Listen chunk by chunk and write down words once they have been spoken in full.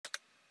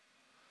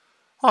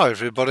Hi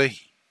everybody,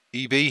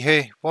 EB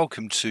here.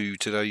 Welcome to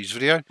today's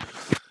video.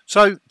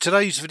 So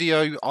today's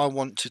video I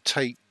want to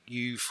take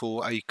you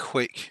for a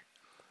quick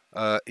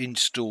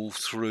install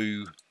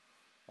through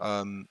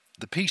the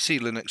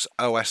PCLinuxOS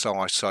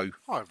ISO.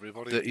 Hi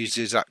everybody. That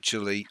is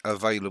actually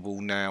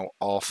available now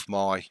off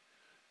my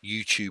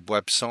YouTube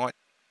website.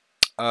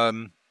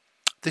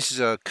 This is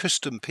a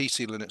custom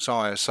PCLinux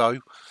ISO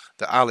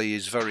that Ali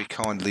is very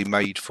kindly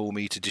made for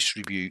me to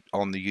distribute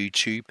on the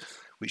YouTube,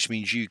 which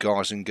means you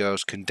guys and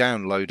girls can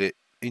download it,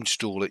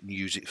 install it and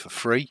use it for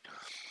free.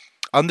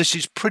 And this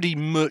is pretty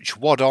much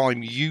what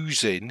I'm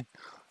using,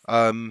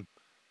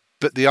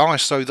 but the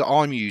ISO that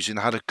I'm using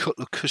had a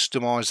couple of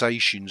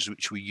customizations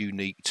which were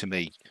unique to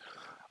me.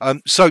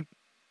 So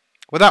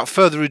without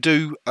further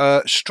ado,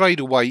 straight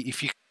away,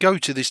 if you go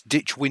to this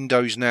Ditch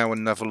Windows Now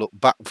and have a look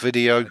back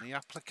video,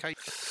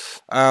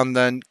 and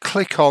then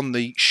click on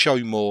the Show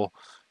More,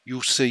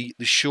 you'll see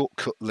the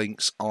shortcut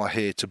links are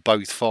here to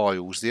both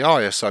files, the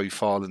ISO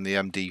file and the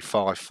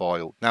MD5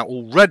 file. Now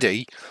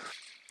already,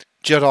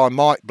 Jedi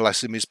Mike,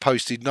 bless him, is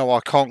posted, no, I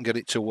can't get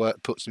it to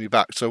work, puts me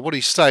back. So what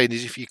he's saying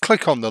is if you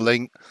click on the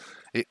link,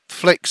 it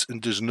flicks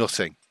and does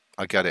nothing.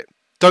 I get it.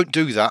 Don't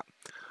do that.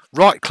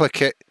 Right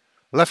click it,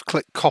 left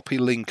click copy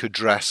link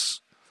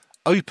address,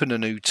 open a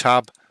new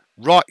tab,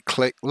 right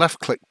click, left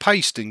click,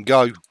 paste and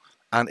go,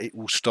 and it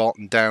will start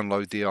and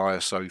download the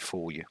ISO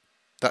for you.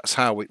 That's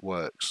how it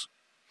works.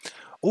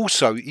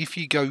 Also, if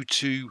you go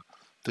to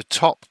the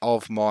top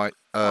of my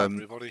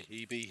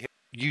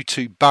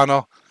YouTube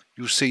banner,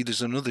 you'll see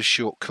there's another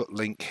shortcut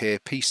link here,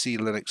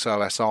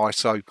 PCLinuxOS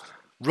ISO.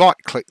 Right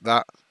click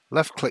that,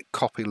 left click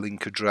copy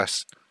link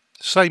address,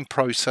 same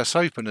process,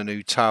 open a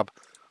new tab,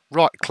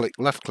 right click,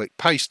 left click,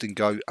 paste and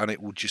go, and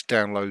it will just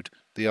download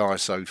the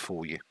ISO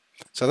for you.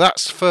 So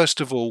that's first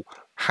of all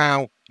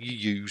how you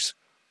use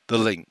the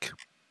link.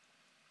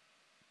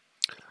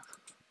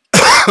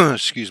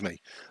 Excuse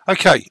me.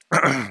 Okay.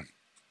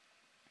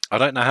 I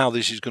don't know how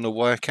this is going to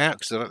work out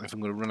because I don't know if I'm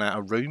going to run out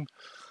of room,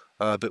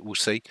 but we'll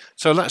see.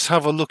 So let's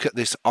have a look at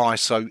this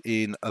ISO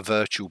in a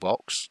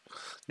VirtualBox.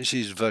 This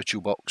is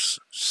VirtualBox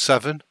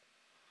 7.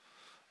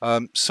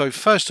 So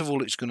first of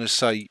all, it's going to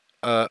say,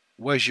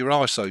 where's your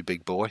ISO,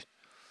 big boy?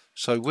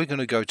 So we're going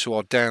to go to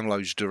our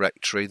downloads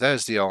directory.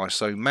 There's the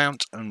ISO,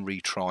 mount and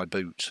retry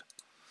boot.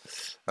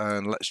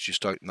 And let's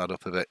just open that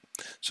up a bit.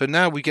 So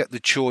now we get the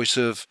choice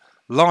of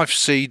live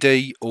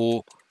CD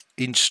or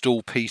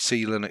install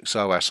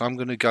PCLinuxOS. I'm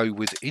going to go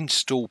with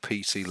install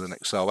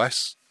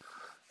PCLinuxOS,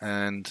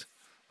 and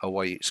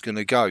away it's going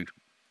to go.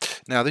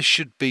 Now this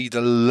should be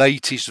the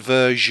latest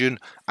version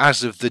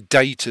as of the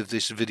date of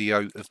this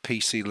video of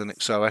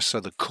PCLinuxOS, so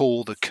the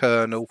core, the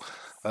kernel,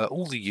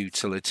 all the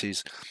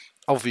utilities.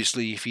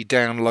 Obviously if you're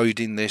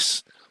downloading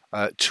this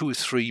 2 or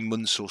 3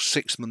 months or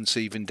 6 months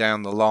even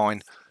down the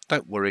line,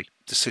 don't worry,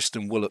 the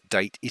system will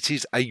update. It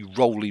is a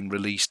rolling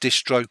release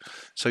distro,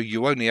 so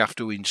you only have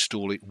to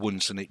install it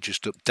once and it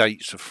just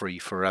updates for free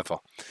forever.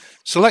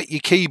 Select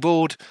your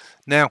keyboard.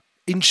 Now,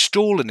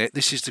 installing it,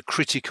 this is the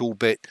critical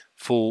bit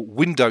for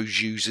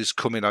Windows users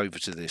coming over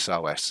to this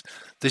OS.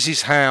 This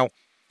is how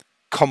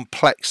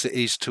complex it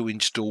is to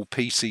install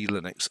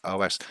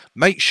PCLinuxOS.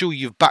 Make sure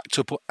you've backed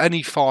up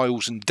any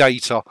files and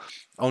data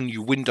on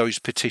your Windows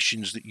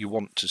partitions that you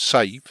want to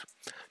save.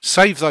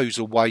 Save those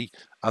away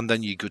and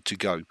then you're good to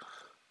go.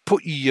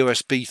 Put your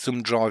USB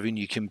thumb drive in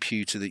your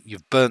computer that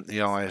you've burnt the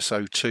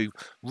ISO to,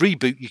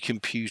 reboot your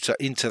computer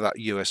into that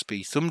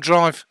USB thumb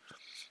drive,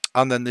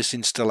 and then this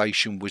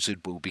installation wizard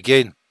will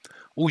begin.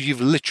 All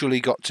you've literally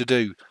got to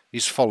do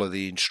is follow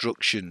the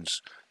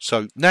instructions.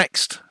 So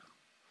next,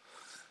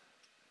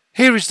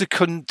 here is the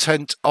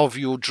content of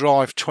your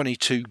drive,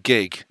 22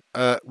 gig.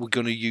 We're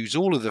going to use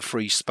all of the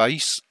free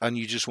space and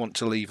you just want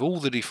to leave all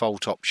the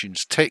default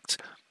options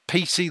ticked.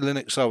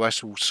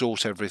 PCLinuxOS will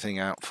sort everything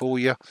out for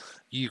you.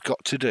 You've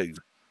got to do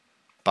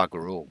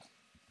bugger all.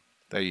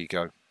 There you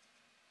go.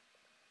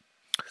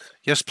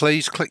 Yes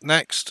please, click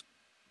next,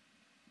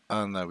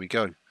 and there we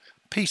go.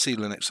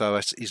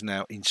 PCLinuxOS is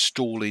now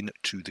installing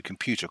to the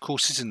computer. Of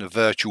course, it's in a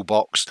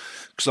VirtualBox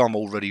because I'm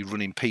already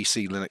running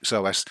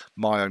PCLinuxOS,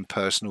 my own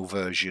personal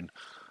version,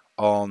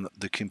 on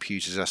the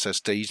computer's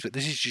SSDs. But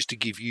this is just to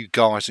give you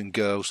guys and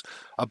girls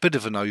a bit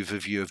of an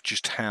overview of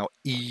just how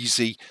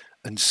easy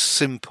and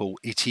simple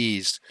it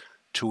is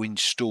to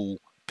install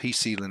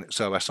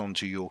PCLinuxOS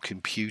onto your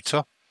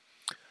computer.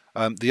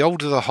 The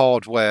older the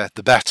hardware,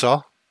 the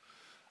better.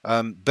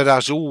 But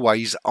as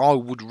always, I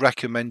would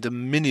recommend a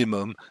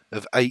minimum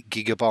of 8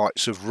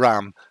 GB of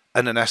RAM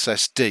and an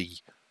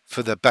SSD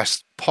for the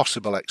best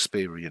possible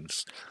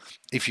experience.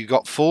 If you've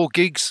got 4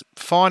 gigs,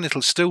 fine,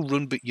 it'll still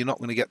run, but you're not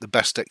going to get the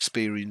best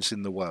experience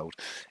in the world.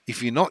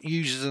 If you're not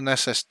using an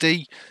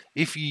SSD,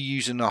 if you're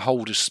using a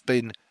holder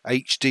spin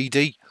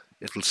HDD,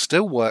 it'll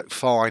still work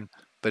fine,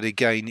 but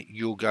again,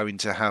 you're going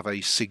to have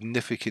a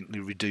significantly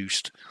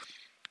reduced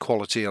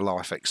quality of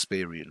life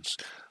experience.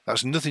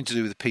 That's nothing to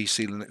do with the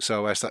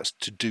PCLinuxOS, that's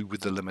to do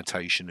with the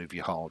limitation of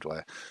your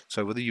hardware.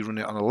 So whether you run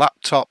it on a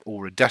laptop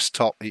or a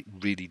desktop, it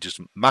really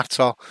doesn't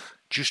matter.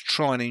 just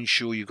try and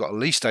ensure you've got at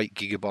least 8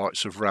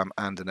 GB of RAM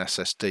and an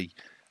SSD,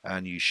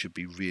 and you should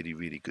be really,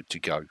 really good to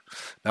go.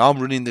 Now I'm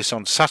running this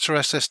on SATA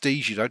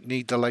SSDs. You don't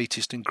need the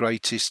latest and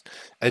greatest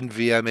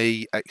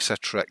NVMe,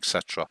 etc,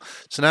 etc.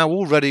 So now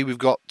already we've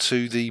got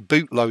to the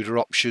bootloader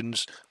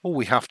options. All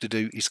we have to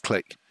do is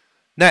click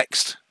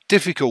next.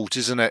 Difficult,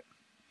 isn't it?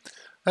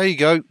 There you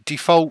go,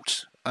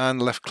 default,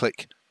 and left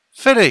click,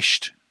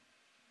 finished.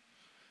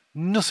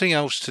 Nothing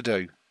else to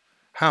do.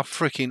 How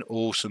freaking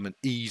awesome and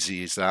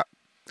easy is that?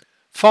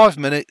 5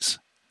 minutes,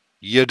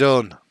 you're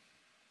done.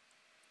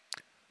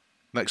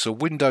 Makes a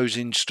Windows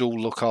install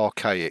look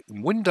archaic.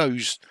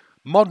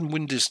 Modern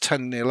Windows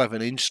 10 and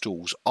 11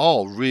 installs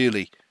are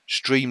really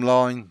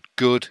streamlined,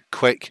 good,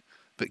 quick,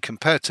 but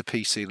compared to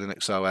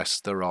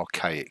PCLinuxOS, they're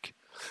archaic.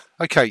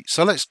 Okay,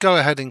 so let's go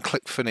ahead and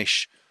click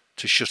finish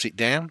to shut it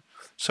down.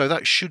 So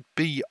that should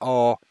be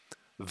our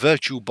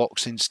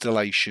VirtualBox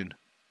installation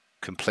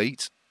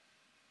complete.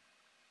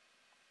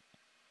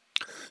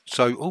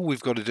 So all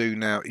we've got to do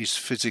now is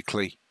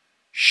physically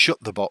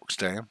shut the box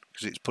down,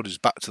 because it's put us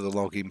back to the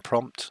login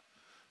prompt.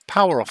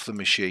 Power off the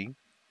machine.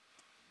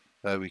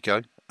 There we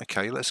go.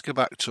 Okay, let's go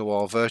back to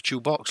our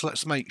VirtualBox.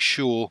 Let's make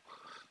sure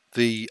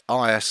the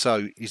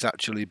ISO is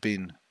actually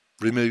been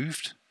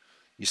removed.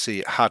 You see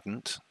it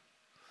hadn't.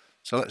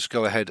 So let's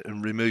go ahead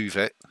and remove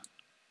it.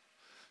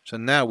 So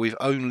now we've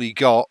only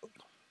got,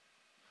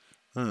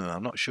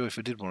 I'm not sure if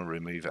I did want to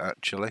remove it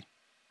actually.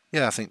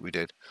 Yeah, I think we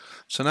did.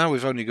 So now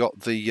we've only got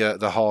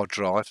the hard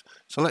drive.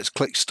 So let's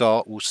click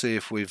start. We'll see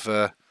if we've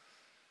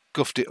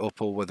guffed it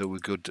up or whether we're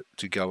good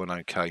to go and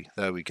okay.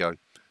 There we go.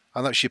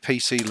 And that's your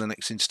PC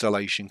Linux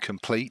installation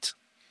complete.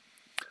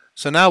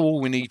 So now all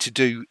we need to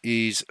do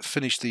is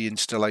finish the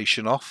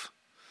installation off.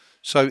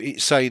 So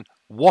it's saying,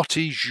 what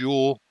is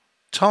your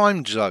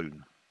time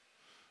zone?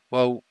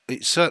 Well,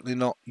 it's certainly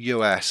not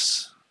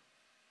US.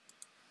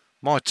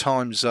 My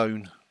time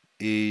zone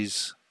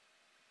is,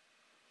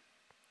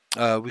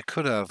 we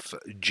could have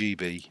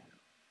GB,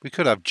 we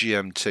could have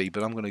GMT,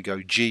 but I'm going to go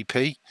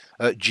GB,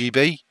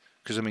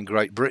 because I'm in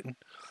Great Britain.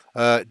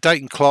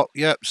 Date and clock,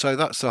 yep, so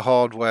that's the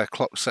hardware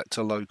clock set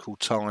to local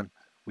time,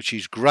 which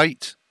is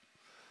great.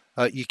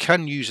 You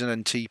can use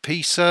an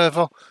NTP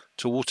server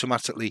to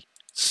automatically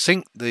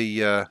sync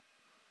the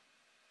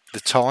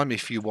time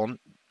if you want.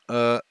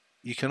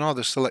 You can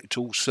either select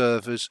all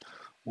servers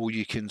or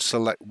you can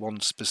select one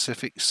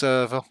specific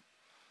server.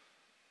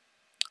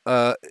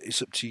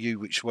 It's up to you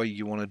which way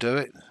you want to do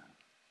it.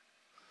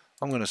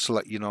 I'm going to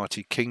select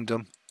United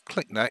Kingdom,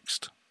 click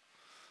next,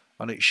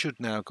 and it should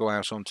now go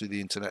out onto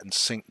the internet and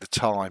sync the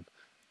time,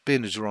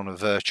 being as we're on a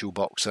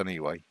VirtualBox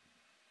anyway.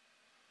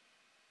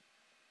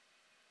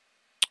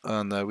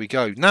 And there we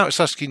go. Now it's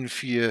asking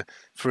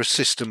for a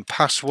system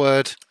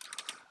password.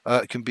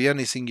 It can be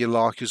anything you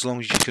like, as long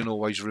as you can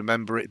always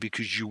remember it,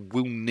 because you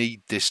will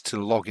need this to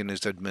log in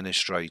as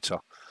administrator.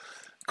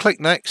 Click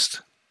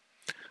next.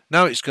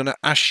 Now it's going to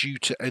ask you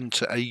to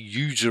enter a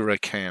user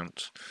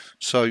account.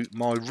 So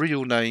my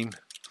real name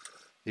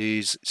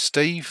is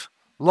Steve.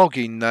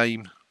 Login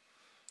name.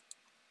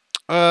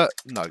 No,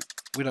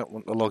 we don't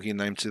want the login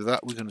name to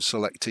that. We're going to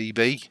select EB.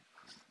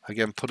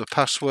 Again, put a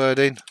password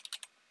in.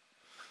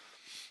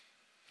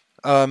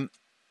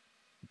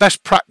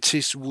 Best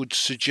practice would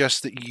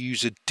suggest that you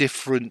use a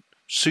different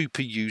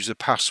super user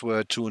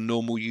password to a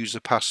normal user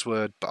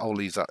password, but I'll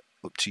leave that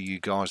up to you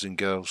guys and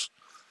girls.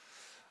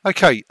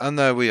 Okay, and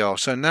there we are.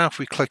 So now if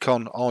we click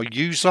on our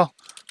user,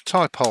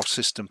 type our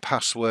system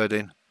password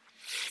in,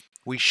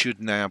 we should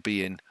now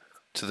be in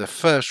to the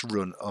first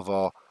run of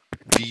our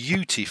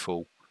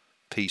beautiful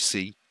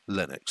PC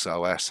Linux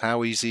OS.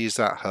 How easy is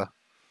that, huh?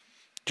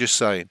 Just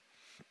saying.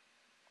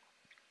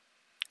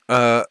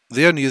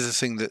 The only other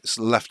thing that's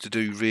left to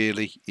do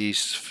really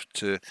is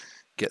to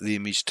get the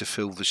image to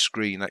fill the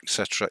screen,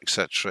 etc,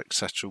 etc,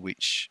 etc,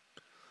 which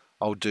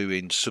I'll do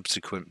in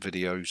subsequent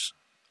videos.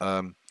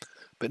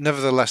 But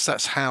nevertheless,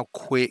 that's how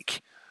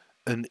quick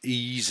and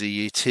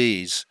easy it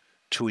is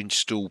to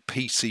install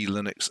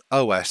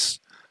PCLinuxOS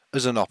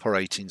as an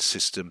operating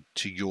system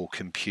to your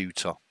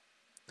computer.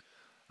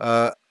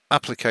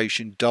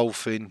 Application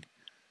Dolphin,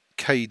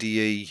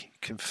 KDE,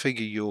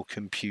 configure your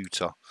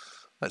computer.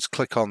 Let's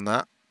click on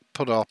that.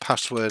 Put our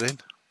password in.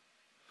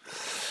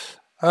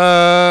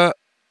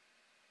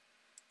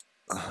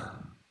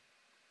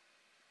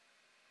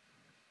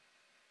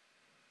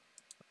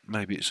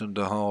 Maybe it's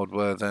under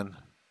hardware then.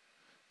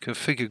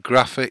 Configure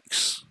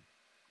graphics.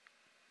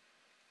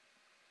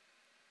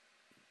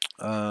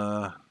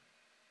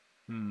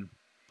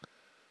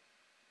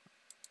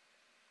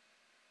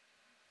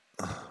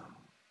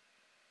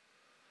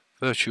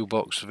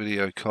 VirtualBox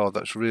video card,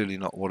 that's really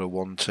not what I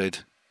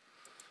wanted.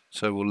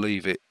 So we'll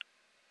leave it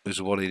as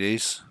what it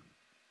is.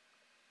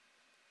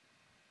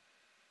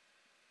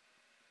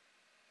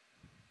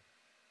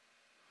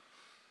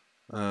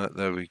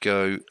 There we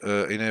go.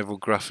 Enable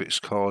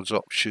graphics cards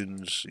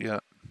options. Yeah.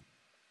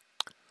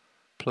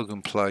 Plug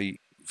and play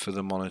for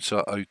the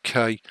monitor.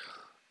 Okay.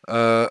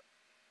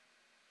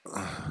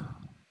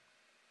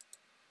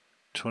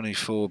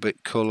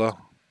 24-bit color.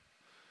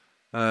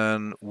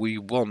 and we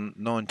want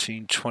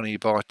 1920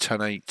 by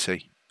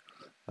 1080,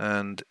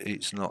 and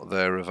it's not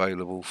there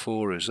available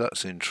for us.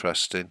 That's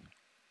interesting.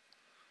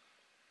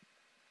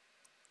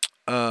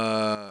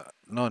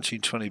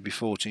 1920 by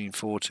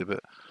 1440,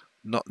 but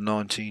not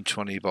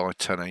 1920 by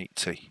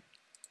 1080.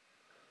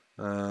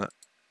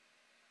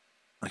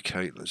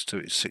 Okay, let's do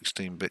it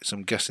 16 bits.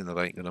 I'm guessing that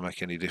ain't going to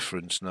make any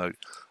difference. No,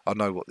 I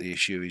know what the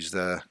issue is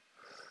there.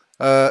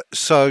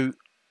 So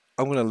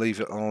I'm going to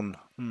leave it on.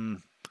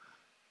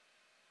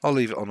 I'll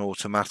leave it on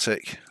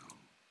automatic.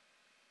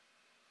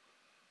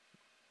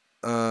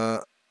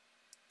 I'm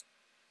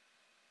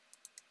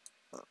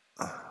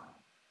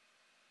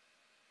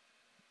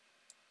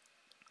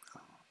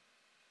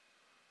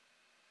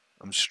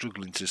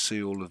struggling to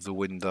see all of the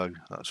window.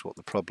 That's what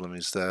the problem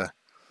is there.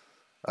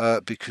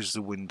 Because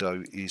the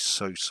window is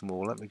so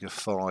small. Let me go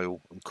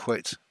File and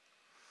Quit.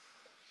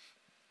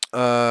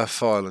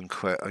 File and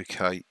Quit.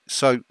 Okay,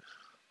 so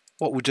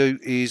what we'll do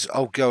is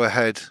I'll go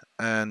ahead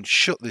and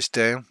shut this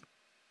down,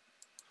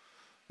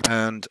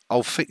 and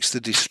I'll fix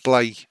the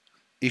display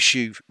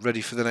issue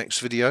ready for the next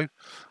video,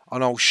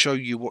 and I'll show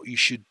you what you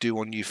should do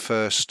on your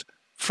first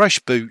fresh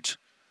boot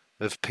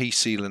of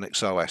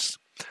PCLinuxOS.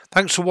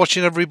 Thanks for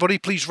watching, everybody.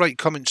 Please rate,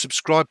 comment,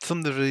 subscribe,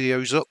 thumb the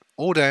videos up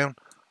or down.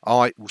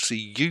 I will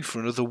see you for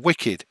another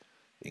wicked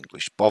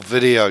English Bob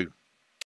video.